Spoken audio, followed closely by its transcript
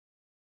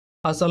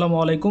আসসালামু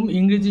আলাইকুম।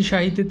 ইংরেজি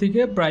সাহিত্য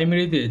থেকে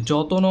প্রাইমারিতে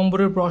যত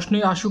নম্বরের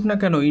প্রশ্নই আসুক না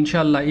কেন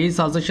ইনশাআল্লাহ এই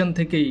সাজেশন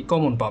থেকেই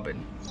কমন পাবেন।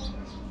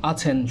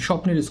 আছেন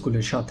স্বপ্নের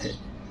স্কুলের সাথে।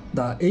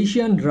 দ্য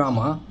এশিয়ান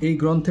ড্রামা এই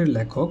গ্রন্থের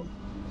লেখক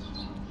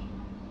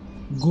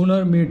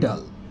গুনার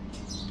মির্ডাল।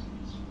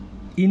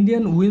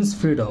 ইন্ডিয়ান উইন্স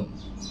ফ্রিডম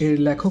এর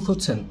লেখক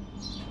হচ্ছেন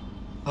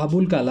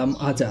Abul Kalam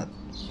Azad.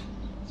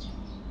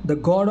 The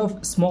god of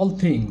small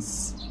things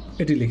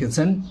এটি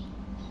লিখেছেন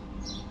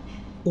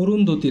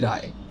Arundhati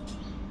Roy.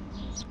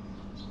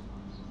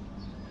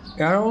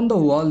 Around the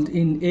world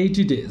in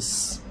 80 days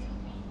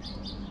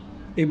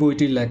এই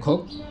বইটির লেখক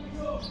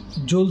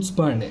joules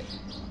Verne.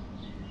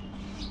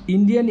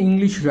 Indian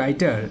English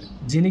writer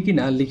যিনি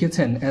কিনা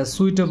লিখেছেন অ্যা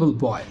সুইটেবল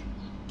বয়,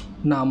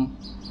 নাম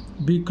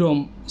বিক্রম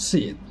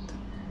সেথ।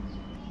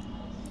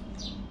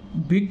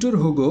 ভিক্টর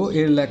হুগো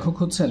এর লেখক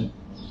হচ্ছেন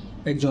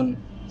একজন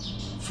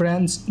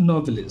ফ্রেঞ্চ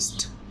নভেলিস্ট।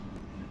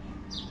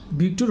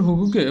 ভিক্টর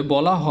হুগোকে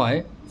বলা হয়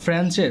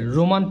ফ্রান্সের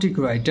রোমান্টিক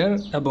রাইটার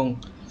এবং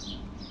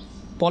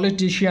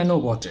পলিটিশিয়ানও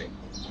বটে।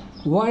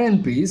 ওয়ার অ্যান্ড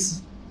পিস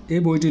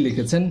এই বইটি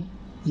লিখেছেন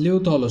Leo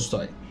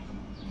Tolstoy.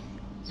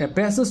 A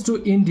passage to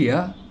India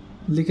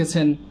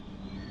লিখেছেন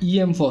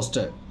E.M.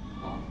 Foster.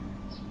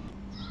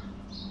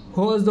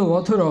 Who was the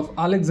author of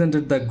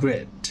Alexander the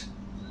great.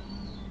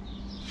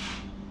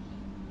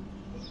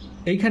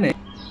 এইখানে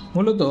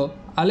মূলত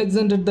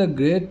আলেকজান্ডার দ্য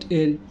গ্রেট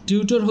এর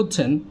টিউটর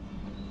হচ্ছেন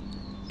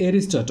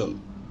এরিস্টটল।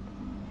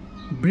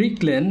 ব্রিক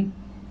লেন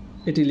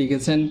এটি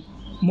লিখেছেন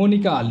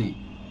মনিকা আলী।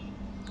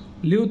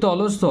 লিও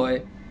টলস্টয়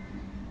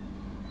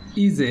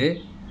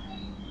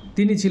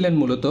তিনি ছিলেন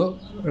মূলত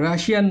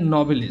Russian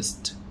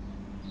novelist.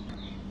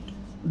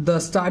 The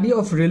study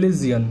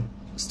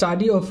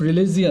of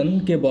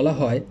রিলিজিয়নকে বলা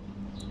হয়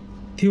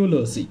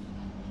theology.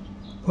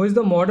 Who is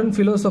the modern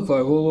philosopher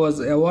who was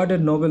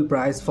awarded Nobel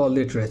prize for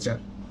literature?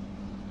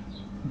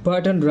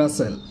 Bertrand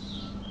Rasel.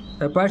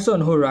 A person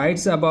who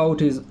writes about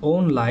his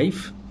own life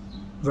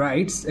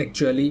rights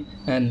actually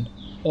an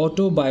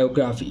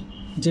autobiography.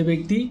 যে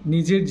ব্যক্তি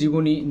নিজের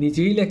জীবনী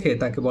নিজেই লেখে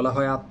তাকে বলা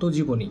হয়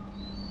আত্মজীবনী।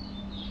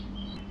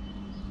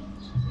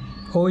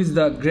 Who is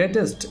the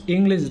greatest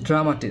English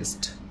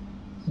dramatist?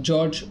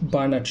 George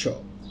Bernard Shaw.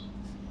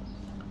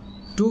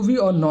 Two be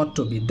or not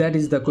to B, that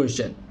is the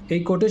question.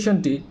 এই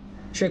কোটেশনটি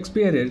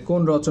শেক্সপিয়ারের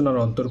কোন রচনার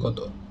অন্তর্গত?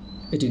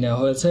 এটি নেওয়া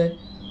হয়েছে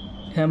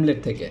হ্যামলেট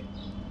থেকে।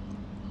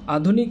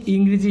 আধুনিক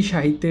ইংরেজি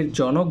সাহিত্যের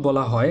জনক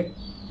বলা হয়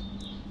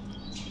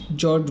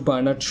জর্জ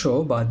বার্নার্ড শ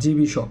বা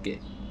জিবি শকে।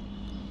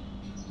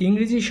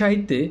 ইংরেজি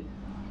সাহিত্যে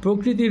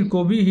প্রকৃতির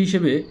কবি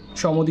হিসেবে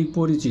সমধিক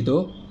পরিচিত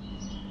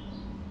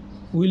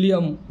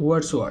William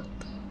Wordsworth.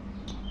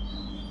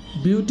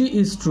 Beauty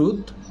is truth,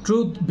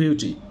 truth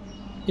beauty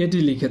এটি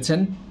লিখেছেন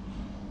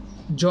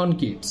John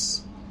Keats.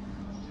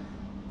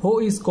 Who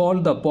is called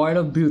the poet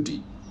of beauty?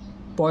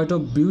 Poet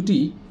of beauty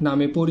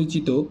নামে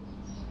পরিচিত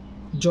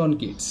John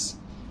Keats.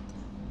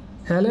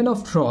 Helen of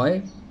Troy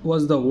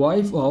was the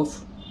wife of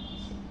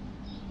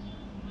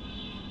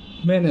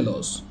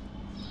মেনেলস।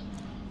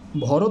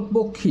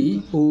 ভরতপক্ষী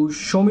ও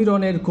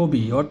সমীরণের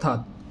কবি অর্থাৎ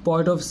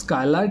পয়েট অফ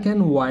স্কাইলার্ক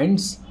অ্যান্ড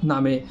ওয়াইন্ডস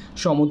নামে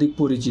সমধিক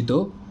পরিচিত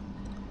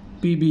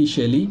PB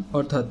Shelley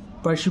অর্থাৎ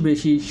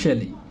Parsi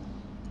Shelley.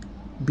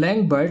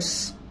 Blank verse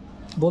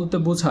বলতে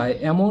বোঝায়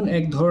এমন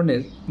এক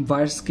ধরনের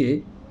ভার্সকে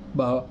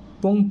বা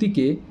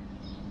পংক্তিকে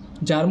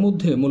যার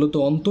মধ্যে মূলত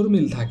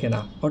অন্তর্মিল থাকে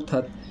না,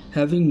 অর্থাৎ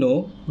having no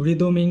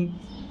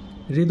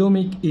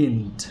rhythmic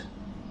ইন্ড।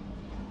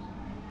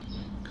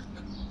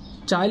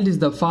 Child is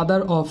the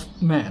father of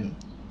man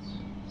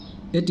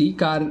এটি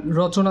কার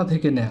রচনা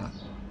থেকে নেয়া?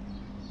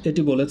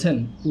 এটি বলেছেন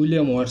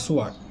উইলিয়াম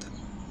ওয়ার্ডসওয়ার্থ।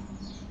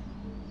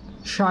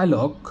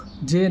 শার্লক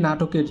যে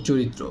নাটকের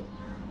চরিত্র,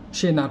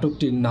 সে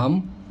নাটকটির নাম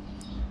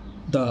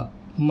the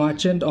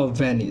merchant of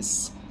Venice.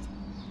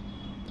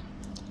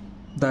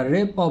 The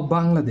rape of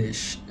Bangladesh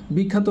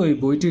বিখ্যাত এই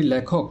বইটির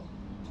লেখক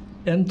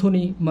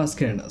Anthony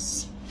মাসকেরেনাস।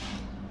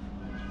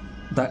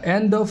 The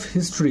end of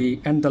history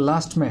and the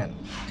last man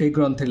এই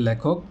গ্রন্থের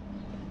লেখক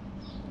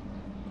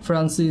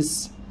Francis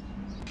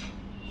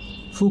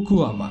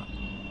Fukuyama.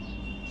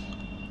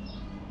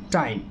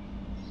 Time,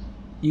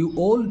 you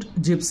old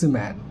gypsy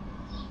man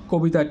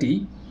কবিতাটি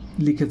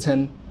লিখেছেন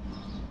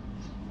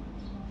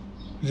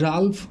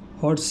Ralph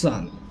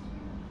Hodson.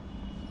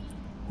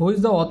 Who is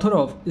the author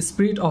of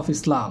spirit of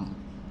Islam?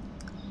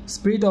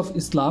 Spirit of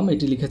Islam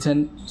এটি লিখেছেন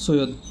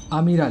সৈয়দ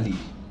আমির আলী।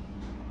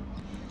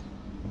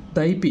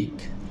 দ্য ইপিক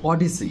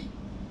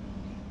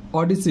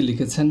অডিসি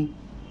লিখেছেন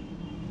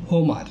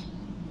Homer.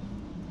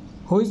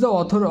 Who is the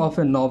author of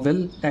A novel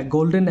A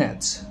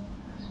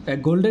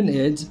golden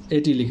age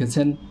এটি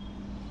লিখেছেন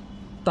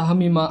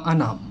Tahmima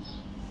Anam.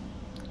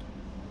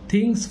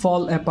 Things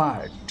fall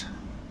apart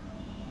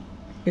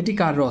এটি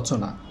কার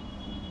রচনা?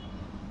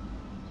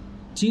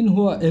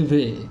 চিনহুয়া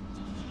away,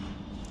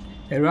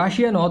 এ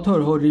Russian author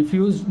হু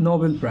refused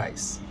Nobel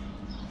prize.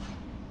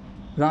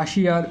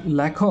 রাশিয়ার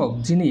লেখক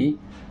যিনি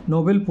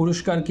Nobel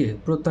পুরস্কারকে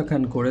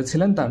প্রত্যাখ্যান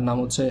করেছিলেন তার নাম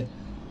হচ্ছে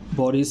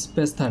Boris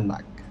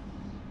পেস্তারনাক।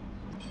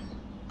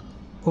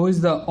 Who is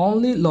the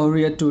only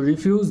laureate to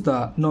refuse the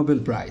Nobel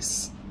Prize?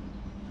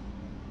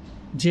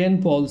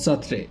 Gen Paul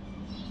সাত্রে।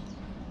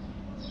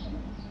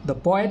 The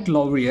poet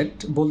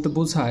laureate বলতে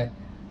বোঝায়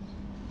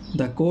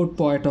the court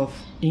poet of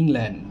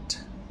England.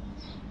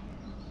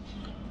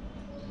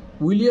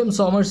 William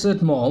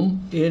Somerset মম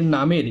এর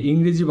নামের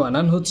ইংরেজি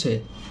বানান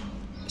হচ্ছে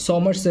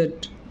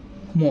সমারসেট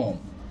মম।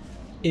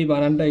 এই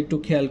বানানটা একটু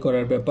খেয়াল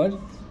করার ব্যাপার।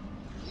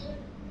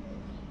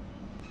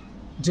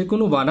 যে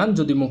কোনো বানান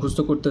যদি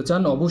মুখস্থ করতে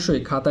চান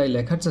অবশ্যই খাতায়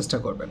লেখার চেষ্টা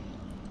করবেন।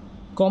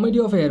 কমেডি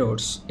অফ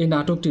এরর্স এই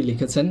নাটকটি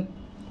লিখেছেন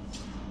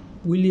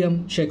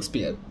উইলিয়াম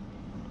শেক্সপিয়ার।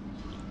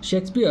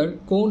 শেক্সপিয়ার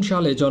কোন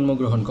সালে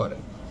জন্মগ্রহণ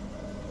করেন?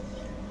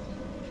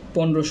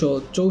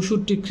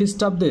 1564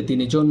 খ্রিস্টাব্দে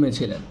তিনি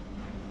জন্মেছিলেন।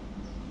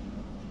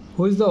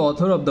 Who is the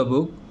author of the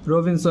book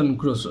Robinson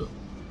Crusoe?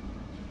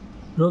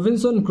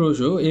 Robinson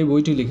Crusoe এই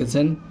বইটি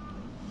লিখেছেন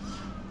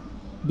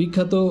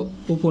বিখ্যাত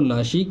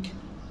ঔপন্যাসিক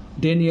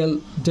ড্যানিয়েল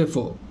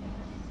ডেফো।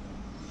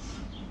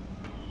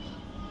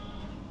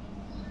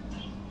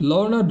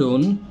 লর্না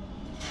ডোন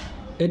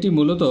এটি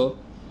মূলত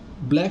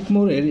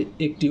ব্ল্যাকমোরের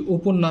একটি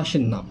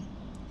উপন্যাসের নাম।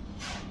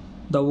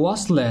 দ্য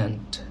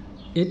ওয়াস্টল্যান্ড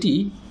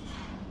এটি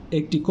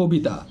একটি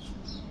কবিতা।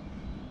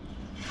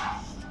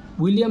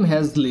 উইলিয়াম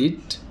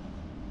হ্যাজলিট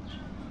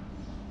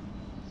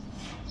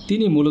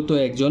তিনি মূলত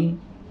একজন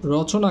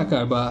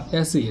রচনাকার বা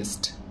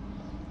অ্যাসিস্ট।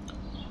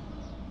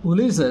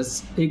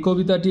 উলিসেস এই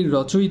কবিতাটির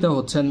রচয়িতা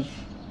হচ্ছেন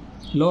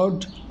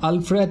লর্ড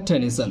আলফ্রেড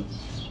টেনিসন।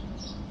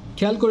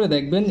 খেয়াল করে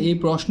দেখবেন এই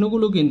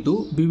প্রশ্নগুলো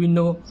কিন্তু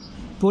বিভিন্ন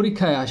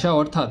পরীক্ষায় আসা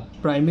অর্থাৎ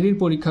প্রাইমারির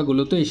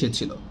পরীক্ষাগুলোতে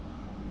এসেছিল।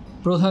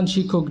 প্রধান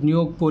শিক্ষক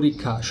নিয়োগ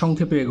পরীক্ষা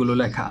সংক্ষেপে এগুলো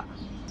লেখা।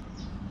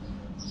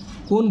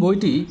 কোন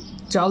বইটি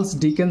চার্লস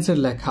ডিকেন্সের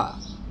লেখা?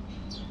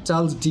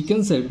 চার্লস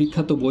ডিকেন্সের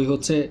বিখ্যাত বই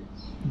হচ্ছে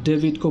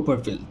David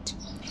কোপারফিল্ড।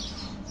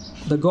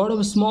 The god of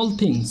small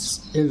things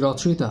এর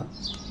রচয়িতা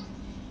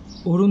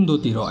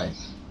অরুন্ধতী রয়।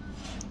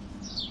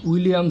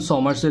 উইলিয়াম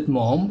সমারসেট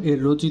মম এর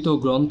রচিত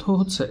গ্রন্থ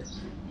হচ্ছে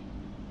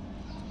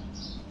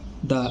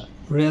দ্য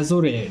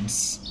রেজোরেডস।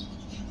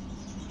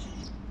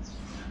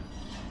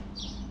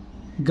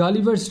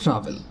 গালিভার্স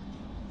ট্রাভেল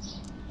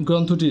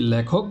গ্রন্থটির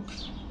লেখক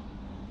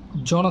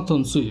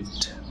জনাথন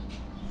সুইফট।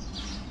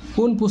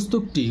 কোন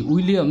পুস্তকটি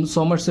উইলিয়াম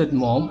সমারসেট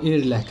মম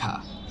এর লেখা?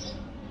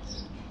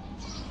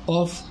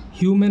 Of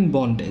human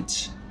bondage.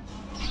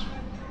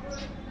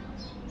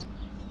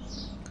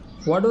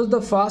 What was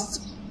the first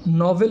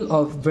novel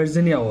of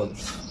Virginia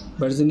wolf?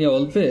 Virginia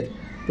ওলফের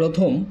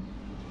প্রথম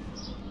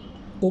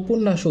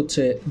উপন্যাস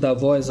হচ্ছে the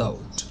voice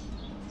out.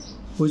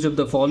 Which of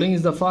the following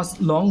is the first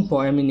long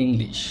poem in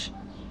English?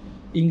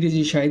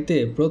 ইংরেজি সাহিত্যে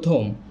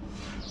প্রথম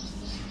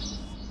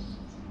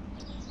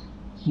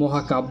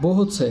মহাকাব্য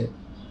হচ্ছে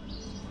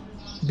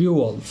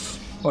বিওলফ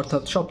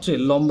অর্থাৎ সবচেয়ে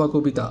লম্বা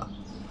কবিতা।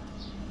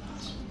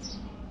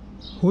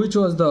 Which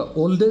was the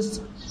oldest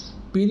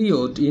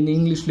period in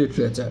English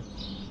literature?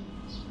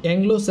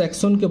 Anglo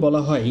স্যাক্সনকে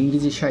বলা হয়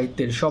ইংরেজি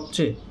সাহিত্যের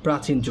সবচেয়ে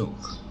প্রাচীন যুগ।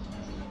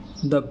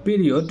 The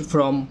period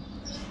from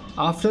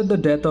after the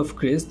death of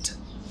ক্রিস্ট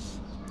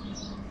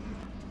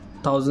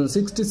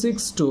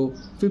 1066 to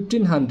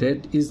 1500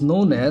 is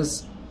known as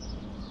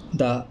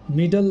the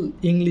Middle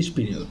English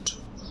period.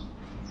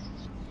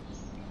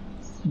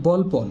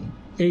 বলপন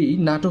এই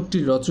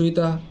নাটকটির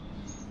রচয়িতা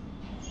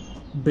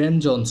Ben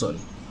Jonson.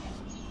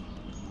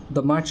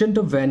 The merchant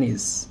of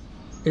Venice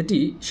এটি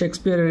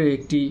শেক্সপিয়ারের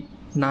একটি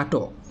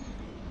নাটক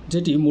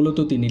যেটি মূলত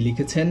তিনি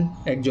লিখেছেন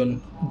একজন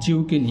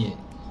জিউকে নিয়ে।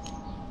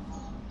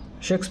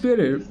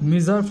 শেক্সপিয়ারের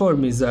মিজার ফর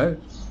মিজার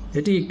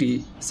এটি একটি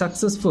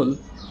সাকসেসফুল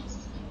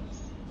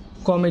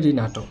কমেডি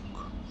নাটক।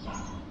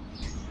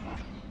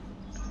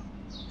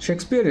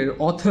 শেক্সপিয়ারের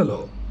অথেলো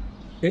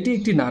এটি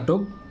একটি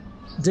নাটক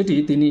যেটি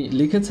তিনি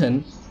লিখেছেন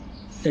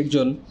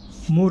একজন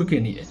মুরকে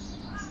নিয়ে।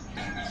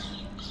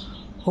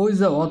 Who is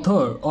the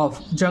author of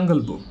jungle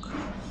book?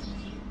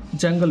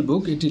 Jungle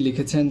বুক এটি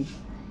লিখেছেন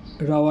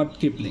রাওয়ার্ড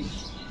কিপলিং।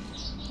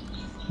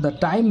 দ্য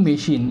টাইম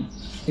মেশিন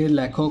এর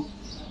লেখক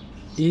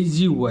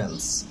এইচজি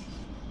ওয়েলস।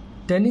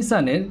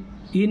 টেনিসনের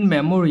ইন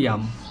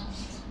মেমোরিয়াম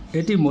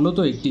এটি মূলত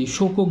একটি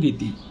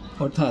শোকগীতি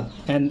অর্থাৎ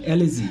an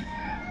elegy.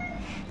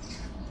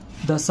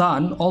 The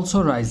sun also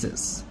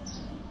rises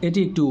এটি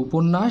একটি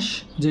উপন্যাস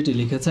যেটি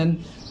লিখেছেন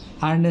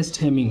Ernest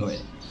Hemingway.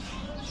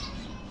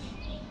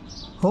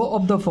 Who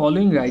of the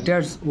following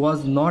writers was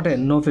not a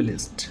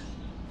novelist?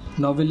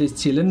 Novelist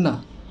ছিলেন না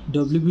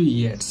ডব্লিউ.বি.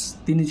 ইয়েটস,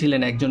 তিনি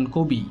ছিলেন একজন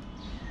কবি।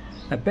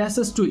 এ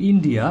প্যাসেজ টু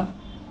ইন্ডিয়া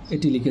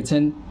এটি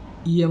লিখেছেন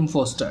E.M.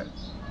 ফস্টার।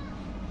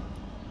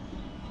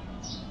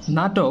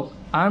 নাটক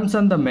আর্মস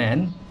অ্যান্ড দ্য ম্যান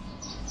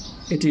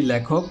এটির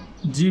লেখক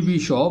জি.বি.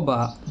 শ বা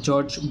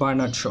George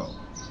Bernard Shaw.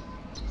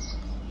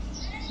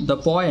 The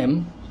poem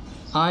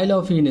আইল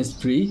অফ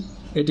ইননিসফ্রি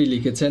এটি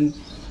লিখেছেন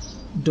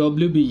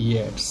ডব্লিউ.বি.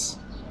 ইয়েটস।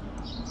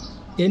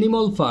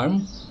 অ্যানিমাল ফার্ম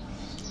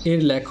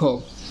এর লেখক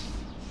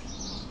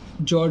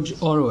George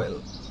Orwell.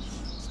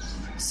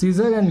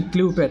 Caesar and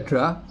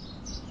Cleopatra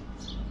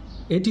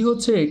এটি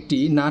হচ্ছে একটি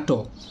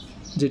নাটক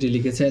যেটি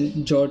লিখেছেন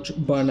George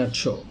Bernard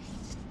Shaw.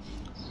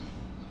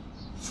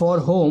 For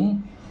home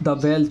the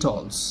bell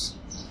টলস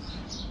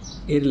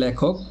এর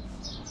লেখক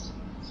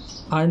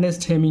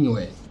Ernest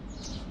Hemingway.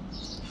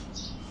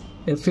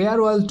 A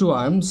farewell to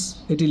arms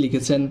এটি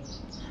লিখেছেন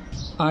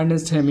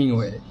Ernest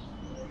Hemingway.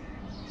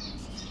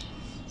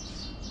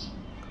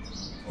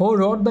 Who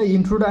rod the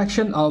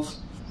introduction of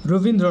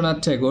Rabindranath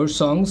Thakur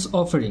songs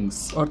offerings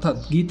অর্থাৎ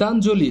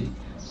গীতাঞ্জলির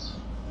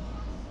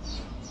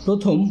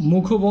প্রথম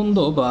মুখবন্ধ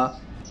বা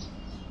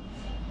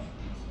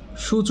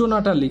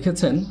সূচনাটা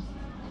লিখেছেন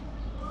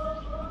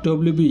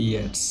ডব্লিউ.বি.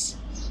 ইয়েটস।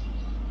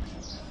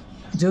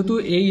 যেহেতু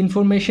এই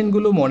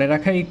ইনফরমেশনগুলো মনে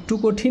রাখা একটু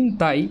কঠিন,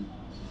 তাই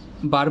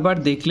বারবার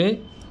দেখলে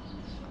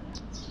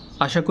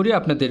আশা করি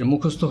আপনাদের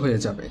মুখস্থ হয়ে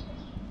যাবে।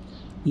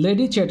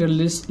 লেডি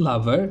চ্যাটারলিস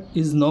লাভার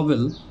ইজ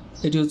নভেল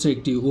এটি হচ্ছে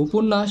একটি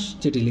উপন্যাস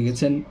যেটি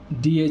লিখেছেন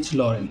DH.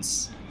 Lawrence.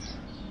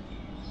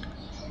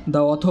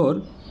 The author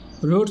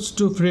Rhodes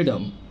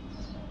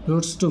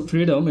two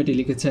freedom এটি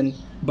লিখেছেন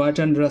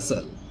Bertrand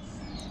Rasel.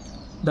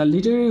 The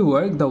literary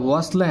work the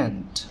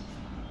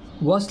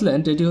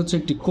ওয়াস্টল্যান্ড এটি হচ্ছে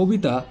একটি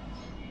কবিতা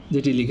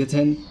যেটি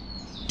লিখেছেন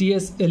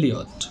টি.এস.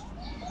 এলিয়ট।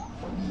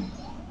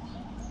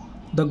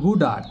 দ্য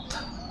গুড আর্থ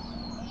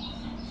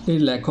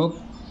এর লেখক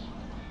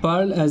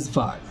pearl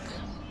অ্যাজবার্গ।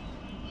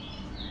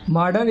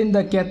 Murder in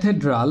the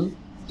cathedral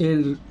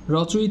এর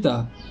রচয়িতা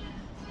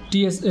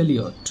T.S..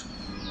 Elliot.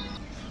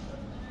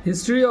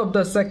 History of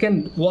the second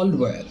world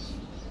war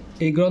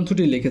এই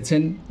গ্রন্থটি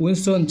লিখেছেন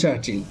উইনস্টন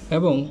চার্চিল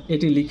এবং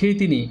এটি লিখেই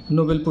তিনি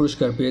নোবেল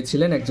পুরস্কার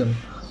পেয়েছিলেন একজন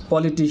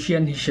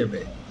পলিটিশিয়ান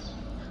হিসেবে।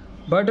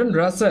 Bertrand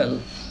Rasel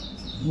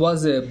was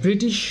a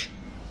British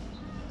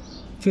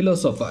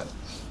philosopher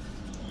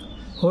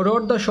who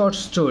wrote the short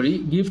story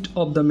Gift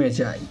of the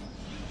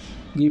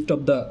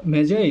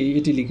Magi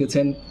এটি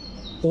লিখেছেন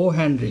ও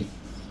Henry.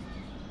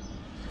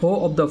 Who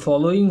of the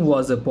following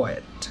was a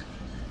poet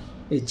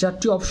এই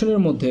চারটি অপশনের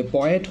মধ্যে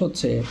পয়েট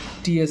হচ্ছে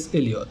টি.এস.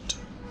 এলিয়ট।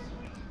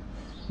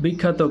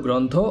 বিখ্যাত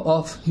গ্রন্থ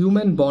অফ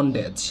হিউম্যান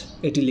বন্ডেজ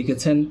এটি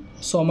লিখেছেন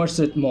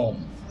Somerset mom.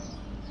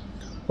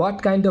 What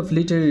kind of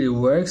literary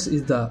works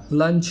is the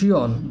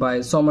Luncheon by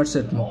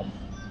Somerset Maugham?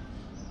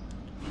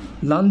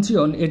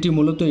 লাঞ্চিয়ন এটি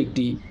মূলত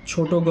একটি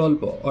ছোট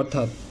গল্প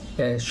অর্থাৎ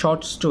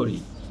short story.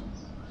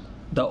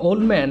 The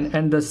old man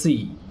and the sea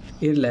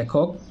এর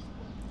লেখক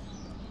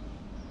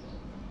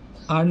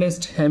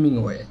Ernest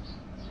Hemingway.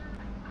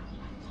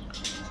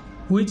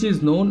 Which is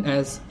known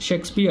as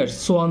Shakespeare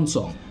Schwann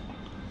song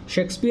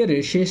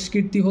শেক্সপিয়ারের শেষ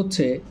কীর্তি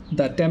হচ্ছে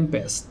the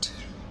Tempest.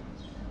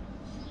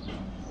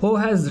 Who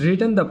has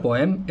written the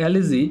poem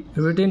Elegy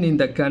written in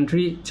the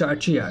country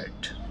churchyard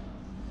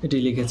এটি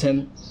লিখেছেন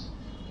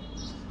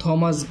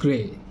Thomas Gray.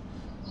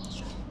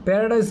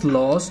 Paradise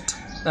lost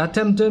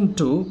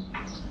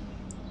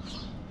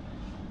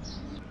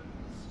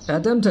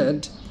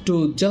attempted to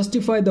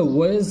justify the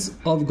ways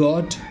of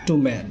God to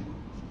man।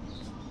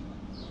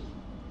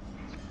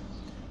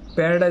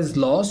 Paradise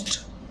lost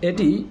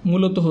এটি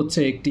মূলত হচ্ছে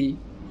একটি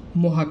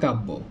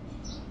মহাকাব্য।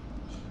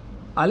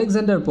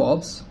 Alexander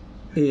pops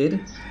এর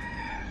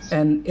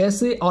অ্যান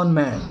এসে অন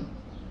ম্যান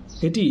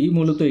এটি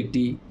মূলত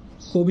একটি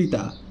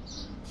কবিতা।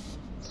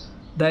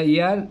 The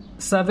year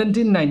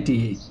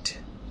 1798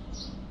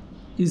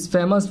 is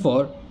famous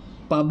for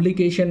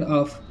publication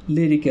of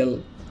lyrical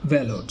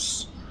ব্যালডস।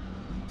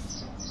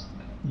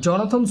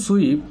 Jonathan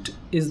Swift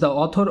is the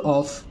author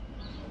of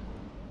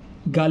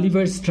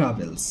Gulliver's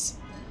travels.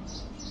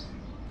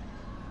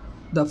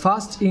 The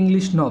first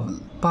English novel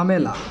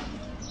Pamela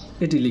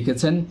এটি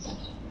লিখেছেন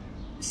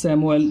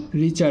স্যামুয়েল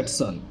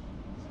রিচার্ডসন।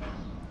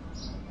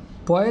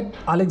 পোয়েট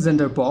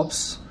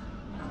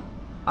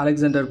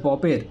আলেকজান্ডার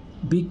পপের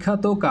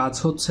বিখ্যাত কাজ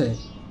হচ্ছে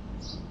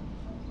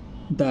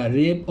the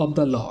rape of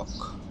the lock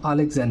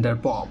Alexander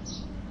pop.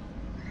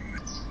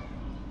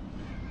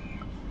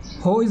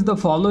 Who is the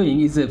following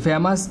is a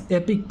famous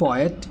epic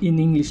poet in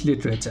English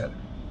literature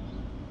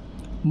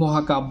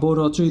মহাকাব্য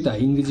রচয়িতা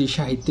ইংরেজি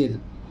সাহিত্যের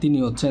তিনি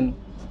হচ্ছেন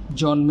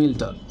জন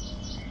মিল্টন।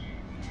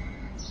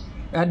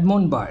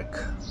 এডমন্ড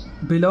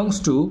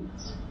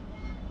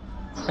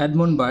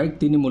বার্গ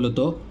তিনি মূলত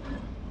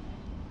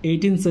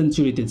 18th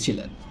সেঞ্চুরিতে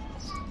ছিলেন।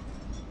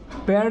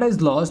 Paradise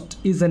lost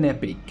is an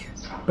epic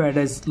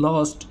paradise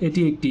lost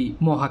এটি একটি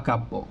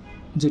মহাকাব্য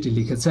যেটি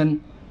লিখেছেন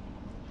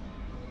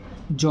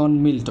John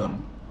Milton.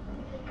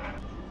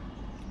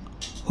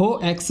 Who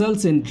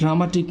excels in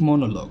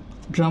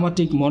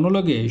dramatic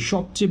মনোলগে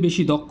সবচেয়ে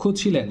বেশি দক্ষ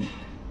ছিলেন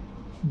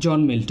John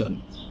Milton.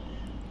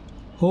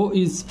 Who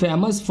is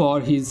famous for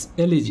his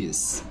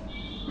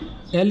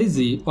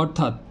elegy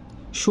অর্থাৎ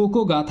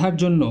শোকগাথার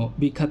জন্য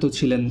বিখ্যাত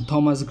ছিলেন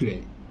থমাস গ্রে।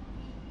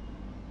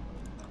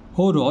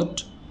 হু রট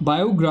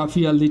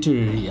বায়োগ্রাফিয়া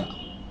লিটারেরিয়া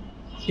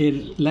এর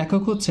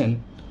লেখক হচ্ছেন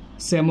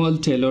Samuel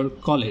Taylor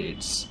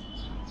কলেরিডস।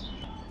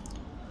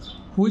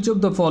 Which of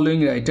the following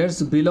writers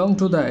belong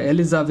to the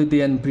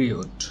Elizabethan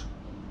period?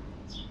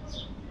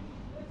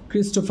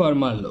 Christopher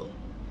Marlowe.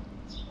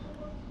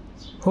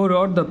 Who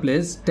rod the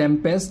place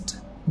Tempest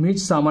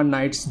midsummer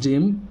Night's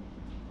Dream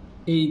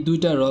এই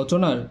দুইটা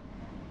রচনার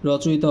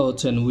রচয়িতা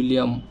হচ্ছেন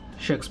William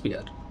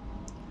Shakespeare.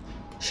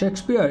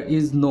 Shakespeare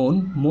is known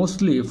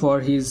mostly for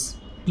his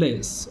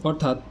place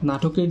অর্থাৎ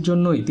নাটকের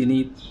জন্যই তিনি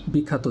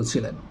বিখ্যাত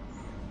ছিলেন।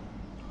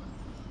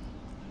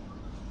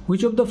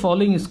 Which of the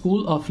following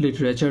school of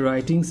literature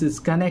writings is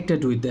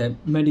connected with the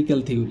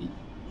medical theory?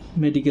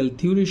 Medical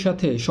theory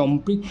সাথে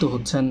সম্পৃক্ত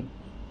হচ্ছেন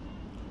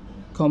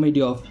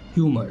Comedy of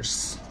Humors.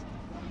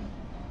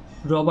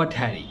 রবার্ট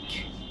হ্যারিক,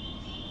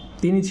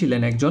 তিনি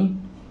ছিলেন একজন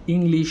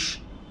ইংলিশ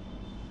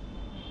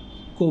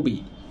কবি।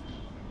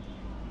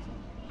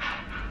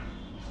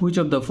 Which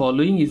of the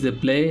following is a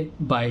play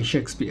by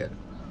Shakespeare?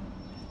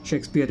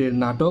 শেক্সপিয়ারের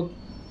নাটক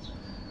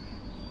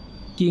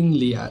কিং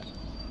লিয়ার।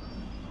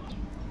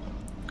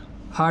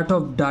 Heart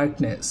of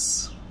darkness,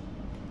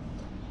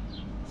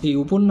 এই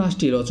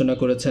উপন্যাসটি রচনা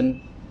করেছেন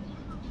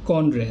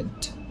কনরেড।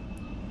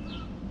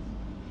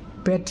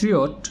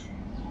 প্যাট্রিয়ট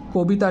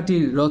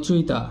কবিতাটির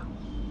রচয়িতা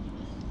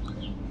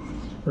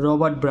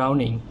রবার্ট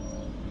ব্রাউনিং।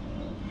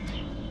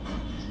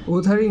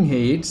 উথারিং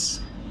হেইটস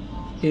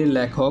এর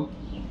লেখক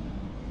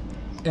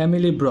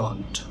এমিলি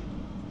ব্রন্ট।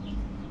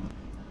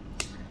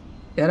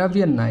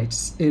 অ্যারাবিয়ান নাইটস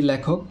এর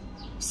লেখক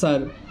স্যার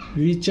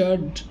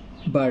রিচার্ড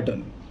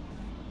বার্টন।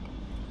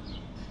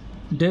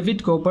 ডেভিড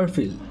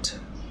কোপারফিল্ড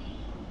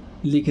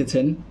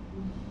লিখেছেন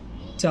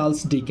Charles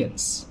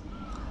Dickens.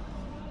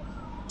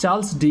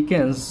 Charles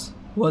Dickens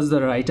was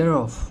the writer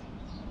of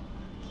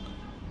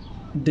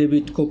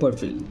David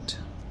Copperfield.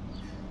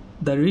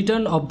 The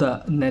Return of the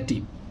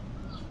Native,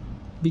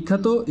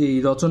 বিখ্যাত এই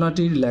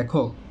রচনাটির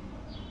লেখক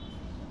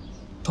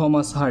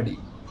থমাস হার্ডি।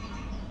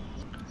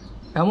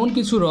 এমন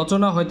কিছু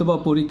রচনা হয়তোবা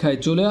পরীক্ষায়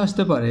চলে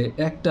আসতে পারে,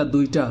 একটা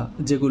দুইটা,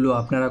 যেগুলো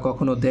আপনারা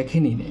কখনো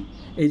দেখেনি নে,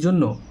 এই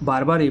জন্য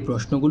বারবার এই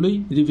প্রশ্নগুলোই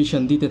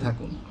রিভিশন দিতে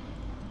থাকুন।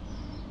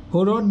 হু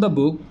রট the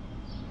book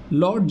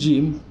Lord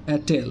gym A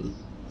tell?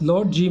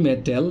 Lord gym এ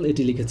টেল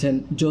এটি লিখেছেন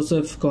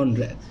জোসেফ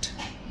কনরাড।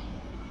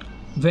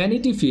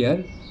 ভ্যানিটি ফেয়ার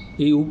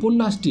এই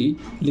উপন্যাসটি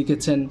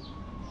লিখেছেন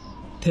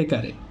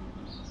থেকারে।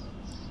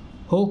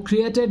 হু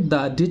created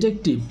the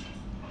detective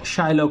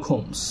Sherlock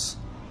Holmes?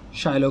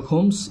 Sherlock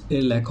Holmes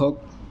এর লেখক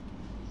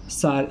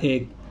sir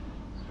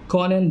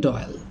কনেন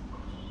Doyle.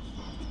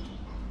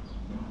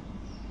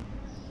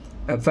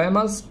 A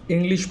famous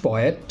English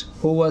poet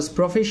who was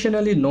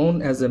professionally known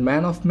as a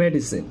man of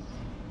medicine,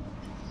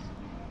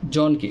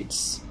 John Keats.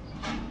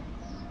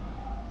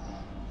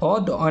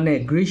 Ode on a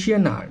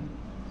Grecian Urn,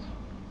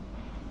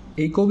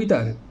 এই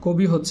কবিতার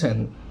কবি হচ্ছেন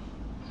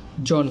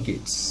John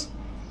Keats.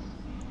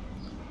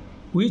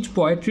 Which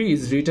poetry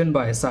is written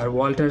by Sir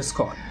Walter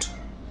Scott?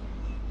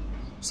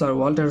 Sir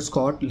Walter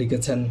Scott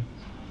লিখেছেন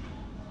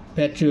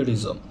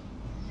Patriotism.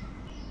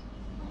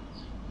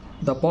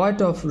 The poet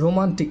of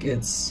Romantic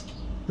Age,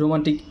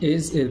 Romantic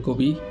Age এর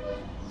কবি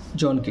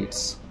John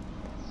Keats.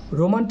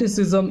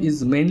 Romanticism is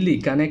mainly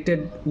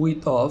connected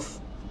with of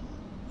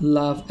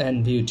love and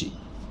beauty.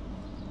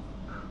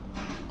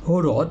 Who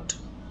wrote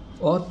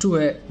Ode to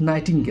a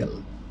Nightingale?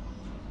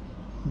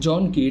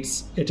 John Keats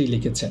এটি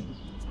লিখেছেন।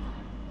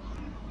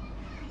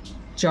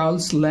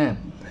 Charles lamb,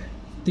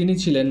 তিনি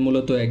ছিলেন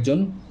মূলত একজন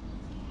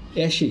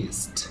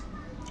assist,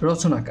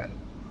 রচনাকার,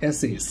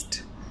 assist.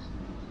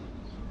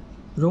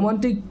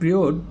 Romantic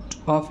period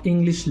of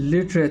English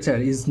literature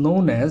is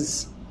known as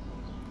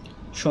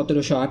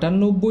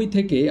 1798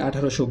 থেকে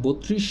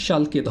 1832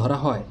 সালকে ধরা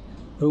হয়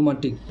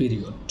romantic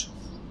period.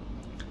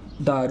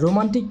 The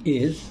romantic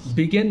age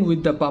begin with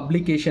the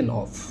publication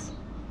of,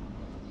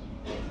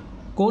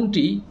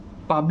 কোনটি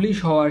পাবলিশ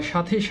হওয়ার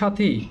সাথে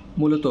সাথেই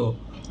মূলত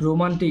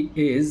রোমান্টিক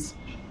এজ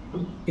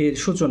এর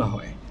সূচনা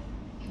হয়?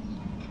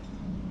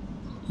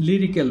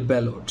 Lyrical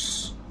ব্যালোডস।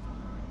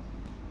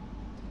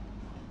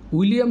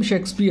 William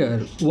Shakespeare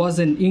was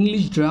an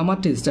English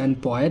dramatist and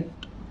poet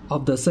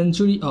of the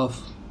century of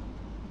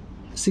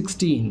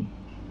 16.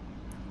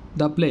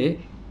 The play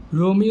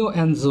Romeo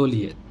and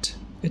Juliet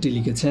এটি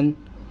লিখেছেন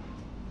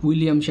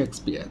উইলিয়াম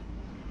শেক্সপিয়ার।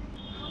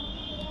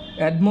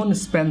 এডমন্ড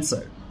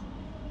স্পেন্সার,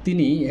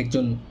 তিনি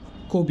একজন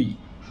কবি।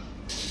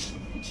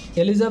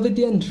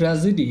 Elizabethan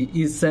tragedy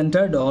is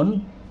centered on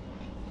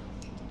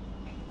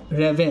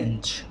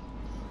revenge.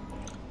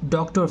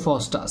 Doctor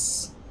Faustus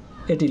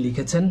এটি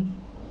লিখেছেন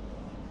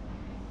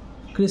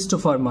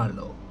Christopher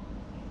Marlowe.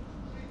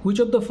 Which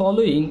of the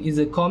following is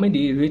a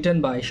comedy written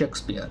by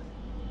Shakespeare?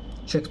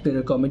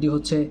 শেক্সপিয়ারের comedy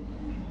হচ্ছে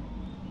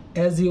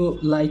As You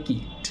Like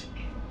It.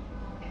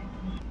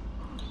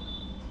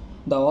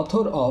 The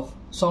author of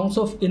Songs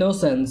of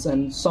Innocence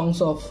and Songs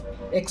of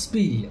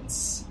Experience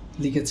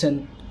লিখেছেন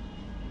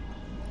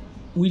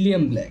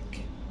William Blake.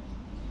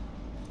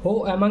 Who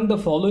among the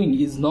following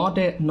is not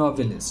a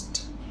novelist?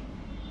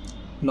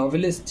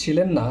 Novelist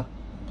ছিলেন না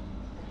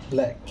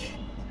black,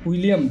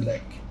 William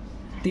Blake.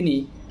 তিনি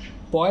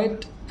poet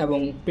এবং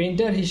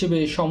painter হিসেবে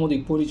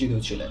সমধিক পরিচিত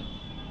ছিলেন।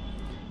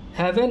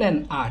 Heaven and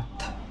earth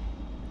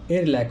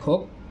এর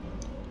লেখক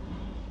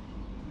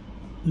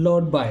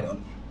লর্ড বাইরন।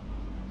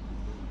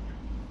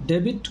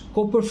 ডেভিড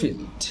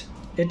কোপারফিল্ড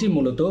এটি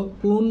মূলত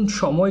কোন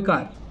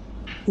সময়কার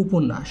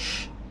উপন্যাস?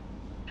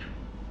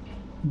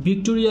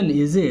 ভিক্টোরিয়ান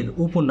এজের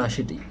উপন্যাস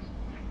এটি।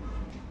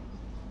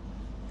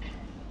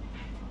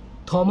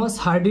 থমাস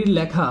হার্ডির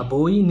লেখা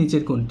বই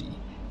নিচের কোনটি?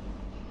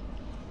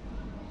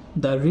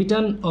 The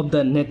return of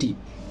the native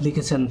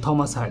লিখেছেন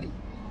Thomas hardy.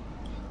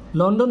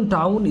 London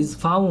town is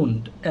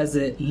found as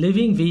a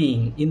living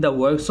being in the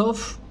works of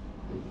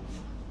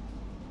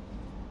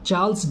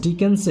Charles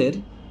ডিকেন্সের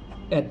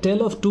A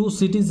Tale of Two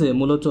Cities-এ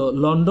মূলত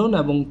লন্ডন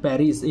এবং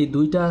প্যারিস এই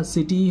দুইটা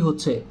সিটিই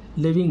হচ্ছে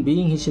লিভিং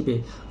বিইং হিসেবে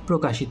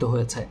প্রকাশিত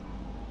হয়েছে।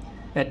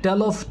 A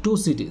Tale of Two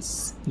Cities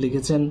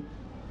লিখেছেন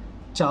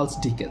চার্লস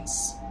ডিকেন্স।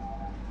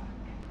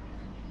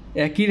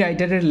 একই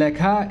রাইটারের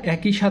লেখা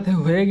একই সাথে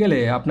হয়ে গেলে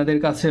আপনাদের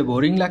কাছে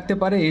বোরিং লাগতে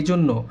পারে,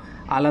 এজন্য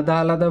আলাদা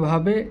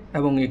আলাদাভাবে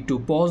এবং একটু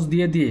পজ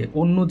দিয়ে দিয়ে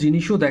অন্য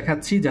জিনিসও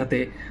দেখাচ্ছি যাতে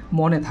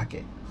মনে থাকে।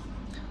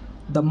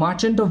 দ্য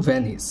মার্চেন্ট অফ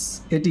ভেনিস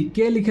এটি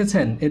কে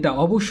লিখেছেন এটা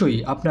অবশ্যই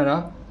আপনারা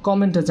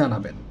কমেন্টে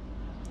জানাবেন।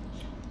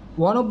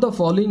 One of the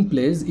following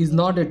place is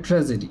not a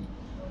tragedy,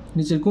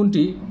 নিচের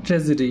কোনটি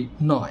ট্র্যাজেডি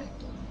নয়?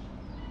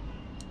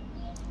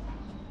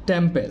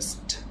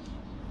 Tempest.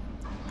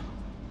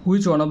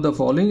 Which one of the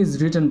following is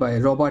written by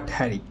Robert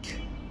হ্যারিক?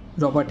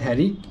 Robert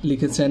হ্যারিক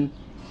লিখেছেন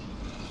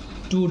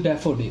two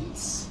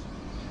daffodils.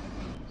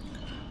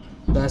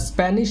 The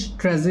Spanish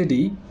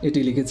tragedy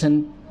এটি লিখেছেন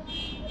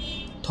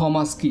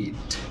Thomas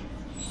kid.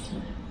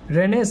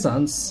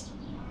 Renaissance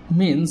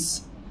means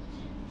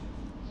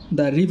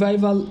the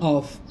revival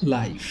of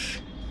life.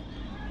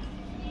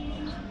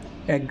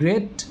 A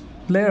great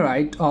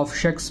playwright of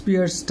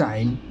Shakespeare's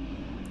time,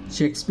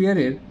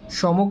 শেক্সপিয়ারের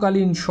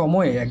সমকালীন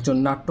সময়ে একজন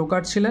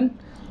নাট্যকার ছিলেন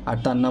আর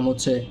তার নাম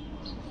হচ্ছে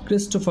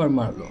ক্রিস্টোফার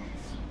মার্লো।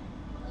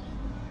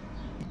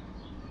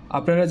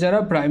 আপনারা যারা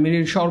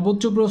প্রাইমারির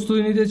সর্বোচ্চ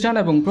প্রস্তুতি নিতে চান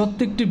এবং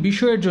প্রত্যেকটি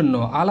বিষয়ের জন্য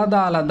আলাদা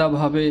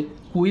আলাদাভাবে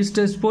কুইজ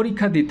টেস্ট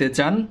পরীক্ষা দিতে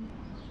চান,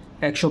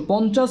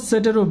 150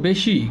 সেটেরও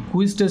বেশি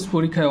কুইজ টেস্ট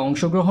পরীক্ষায়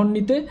অংশগ্রহণ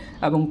নিতে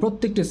এবং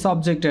প্রত্যেকটি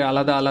সাবজেক্টের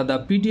আলাদা আলাদা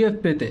পিডিএফ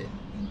পেতে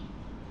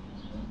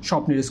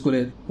স্বপ্নের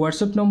স্কুলের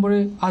হোয়াটসঅ্যাপ নম্বরে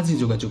আজই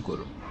যোগাযোগ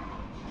করুন।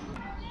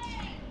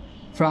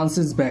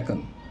 ফ্রান্সিস ব্যাকন,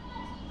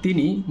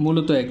 তিনি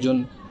মূলত একজন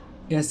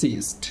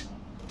অ্যাসিস্ট।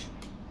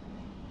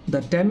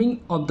 দ্য ট্যামিং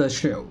অব দ্য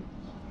শ্রেউ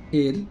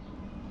এর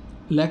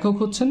লেখক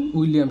হচ্ছেন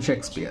William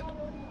Shakespeare.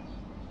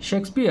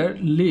 Shakespeare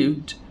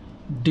lived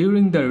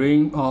during the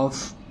rain of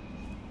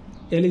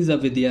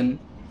Elizabethan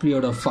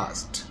period of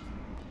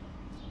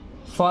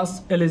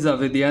first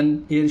Elizabethan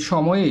এর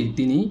সময়েই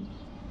তিনি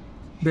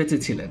বেঁচে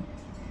ছিলেন।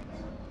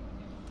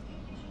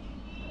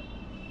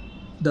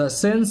 The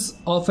sense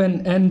of an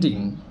ending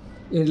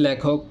এর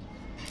লেখক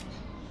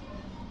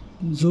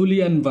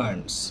জুলিয়ান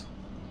বার্নস।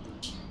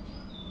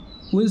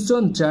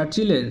 উইনস্টন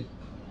চার্চিলের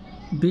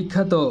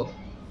বিখ্যাত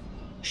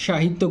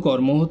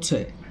সাহিত্যকর্ম হচ্ছে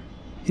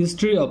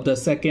history of the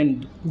second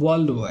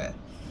world war.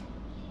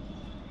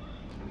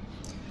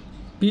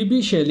 PB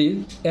শেলির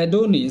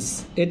Adonis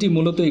এটি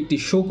মূলত একটি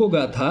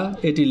শোকগাথা।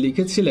 এটি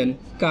লিখেছিলেন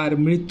কার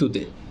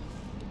মৃত্যুতে?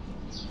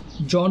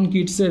 জন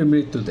কিটসের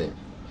মৃত্যুতে।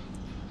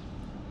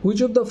 Which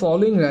of the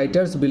following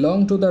writers belong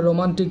to the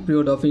romantic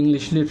period of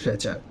English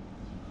literature?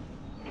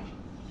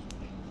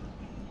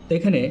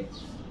 এখানে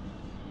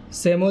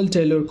স্যামুয়েল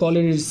টেইলর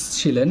কলেরিজ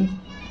ছিলেন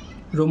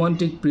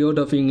রোমান্টিক পিরিয়ড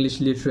অফ ইংলিশ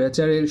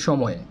লিটারেচারের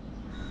সময়ে।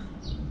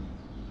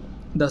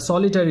 দ্য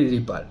সলিটারি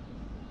রিপার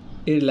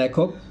এর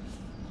লেখক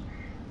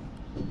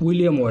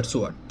উইলিয়াম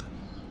ওয়ার্ডসওয়ার্থ।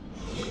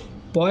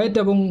 পয়েট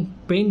এবং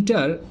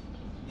পেইন্টার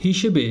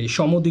হিসেবে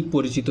সমধিক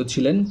পরিচিত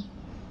ছিলেন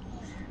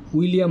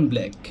উইলিয়াম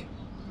ব্ল্যাক।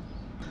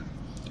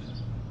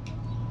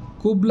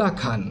 কুবলা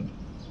খান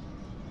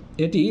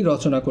এটি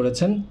রচনা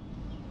করেছেন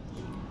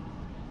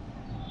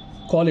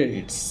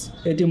কলেরিডস।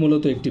 এটি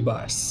মূলত একটি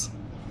verse.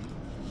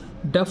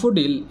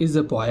 Daffodil is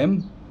a poem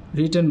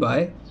written by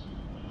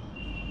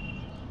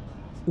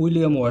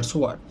William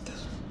Wordsworth.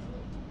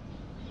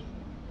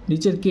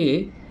 নিচের কে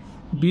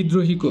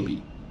বিদ্রোহী কবি,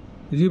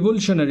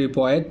 রিভলিউশনারি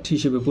পয়েট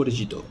হিসেবে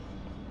পরিচিত?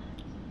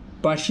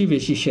 পার্সি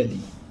বেশি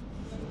Shelley.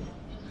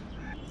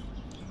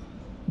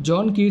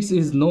 John Keats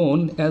is known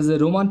as a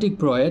romantic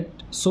poet,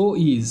 so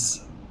is.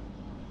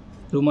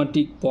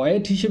 Romantic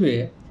poet হিসেবে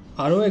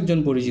আরও একজন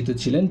পরিচিত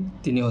ছিলেন,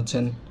 তিনি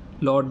হচ্ছেন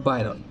লর্ড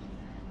বায়রন।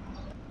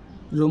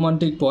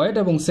 রোমান্টিক পয়েট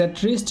এবং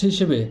স্যাটরিস্ট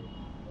হিসেবে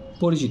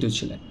পরিচিত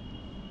ছিলেন।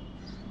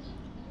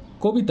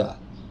 কবিতা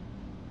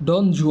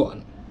ডন জুয়ান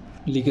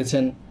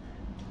লিখেছেন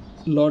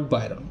Lord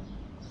Byron.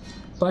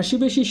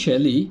 Parsi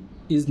Shelley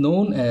is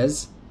known as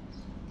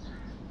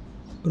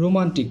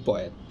romantic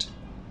poet.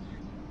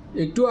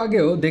 একটু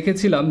আগেও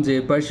দেখেছিলাম যে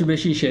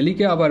পার্সি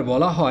শেলিকে আবার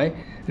বলা হয়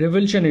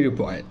রেভলিউশনারি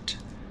পয়েট।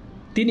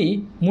 তিনি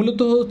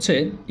মূলত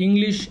হচ্ছেন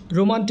ইংলিশ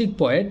রোমান্টিক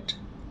পয়েট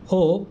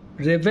হো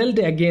রেভেলড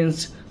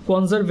against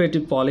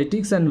conservative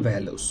politics and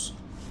values.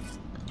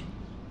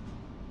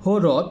 হো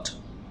রট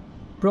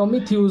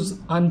প্রমিথিউস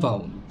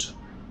আনবাউন্ড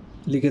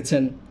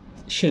লিখেছেন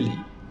Shelley.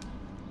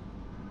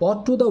 Odd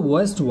to the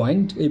West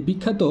wind এই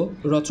বিখ্যাত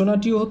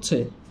রচনাটিও হচ্ছে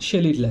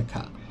শেলির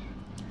লেখা।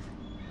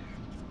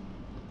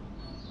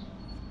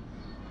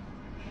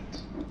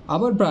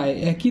 আবার প্রায়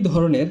একই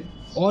ধরনের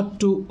অড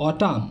টু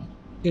অটাম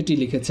এটি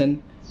লিখেছেন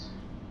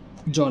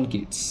John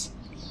Keats.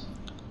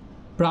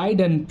 Pride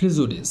and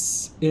prejudice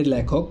এর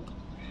লেখক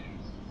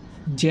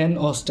gen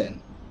Austen.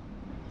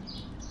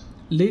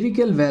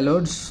 Lyrical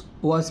ব্যালাডস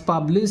was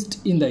published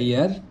in the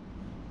year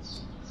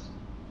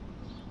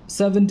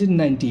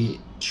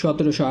 1798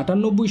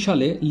 1798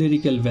 সালে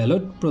লিরিক্যাল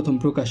ব্যালড প্রথম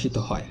প্রকাশিত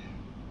হয়।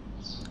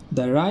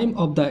 The rhyme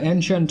of the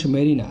ancient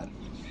mariner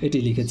এটি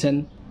লিখেছেন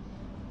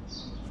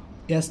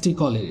S T.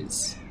 কলেরিজ।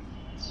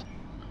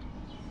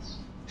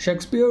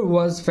 Shakespeare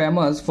was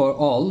famous for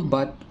all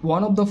but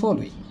one of the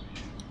following.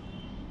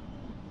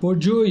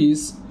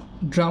 পর্জুইস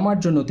ড্রামার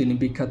জন্য তিনি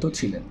বিখ্যাত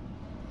ছিলেন।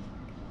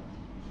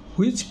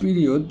 Which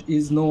period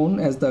is known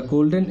as the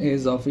golden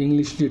age of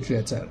English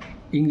literature?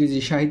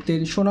 ইংরেজি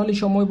সাহিত্যের সোনালী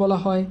সময় বলা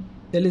হয়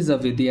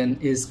Elizabethan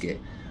এজকে।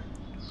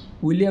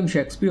 William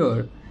Shakespeare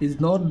is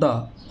not the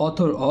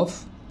author of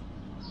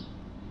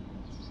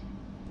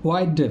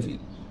white devil.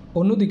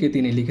 অন্যদিকে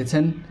তিনি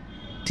লিখেছেন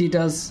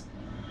টিটাস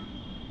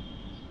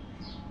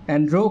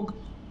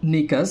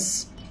অ্যান্ড্রোনিকাস,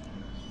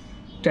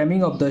 ট্যামিং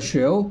অব দ্য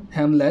শেও,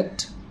 হ্যামলেট।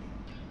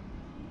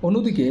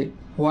 অন্যদিকে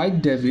হোয়াইট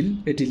ডেভিল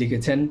এটি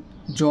লিখেছেন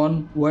জন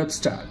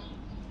Webster.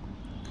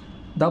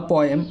 The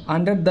poem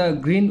under the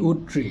Greenwood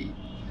tree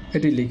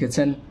এটি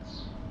লিখেছেন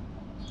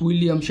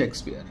William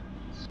Shakespeare.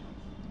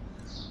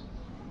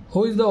 Who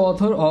is the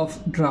author of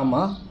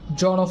drama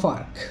John of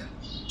arc?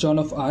 John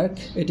of arc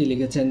এটি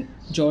লিখেছেন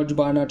George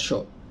Bernard show.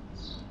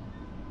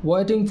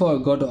 Waiting for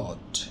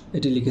Godot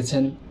এটি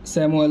লিখেছেন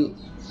Samuel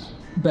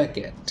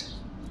Beckett.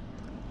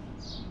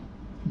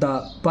 The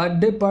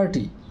birthday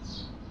party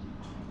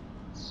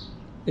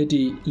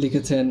এটি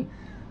লিখেছেন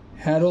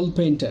Harold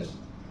painter.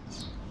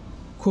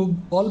 খুব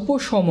অল্প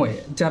সময়ে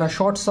যারা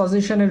শর্ট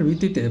সাজেশনের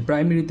ভিত্তিতে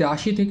প্রাইমারিতে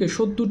 80 থেকে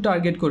 70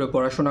 টার্গেট করে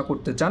পড়াশোনা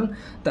করতে চান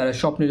তারা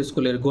স্বপ্নের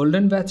স্কুলের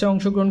গোল্ডেন ব্যাচে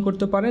অংশগ্রহণ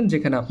করতে পারেন,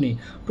 যেখানে আপনি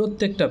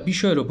প্রত্যেকটা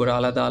বিষয়ের উপর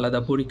আলাদা আলাদা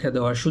পরীক্ষা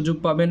দেওয়ার সুযোগ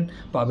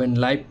পাবেন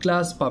লাইভ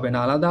ক্লাস, পাবেন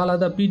আলাদা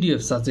আলাদা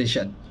পিডিএফ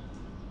সাজেশন।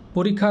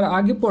 পরীক্ষার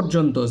আগে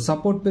পর্যন্ত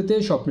সাপোর্ট পেতে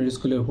স্বপ্নের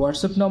স্কুলের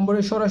হোয়াটসঅ্যাপ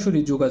নম্বরে সরাসরি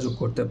যোগাযোগ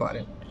করতে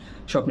পারেন।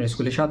 স্বপ্নের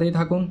স্কুলের সাথেই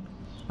থাকুন।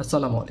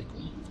 আসসালামু আলাইকুম।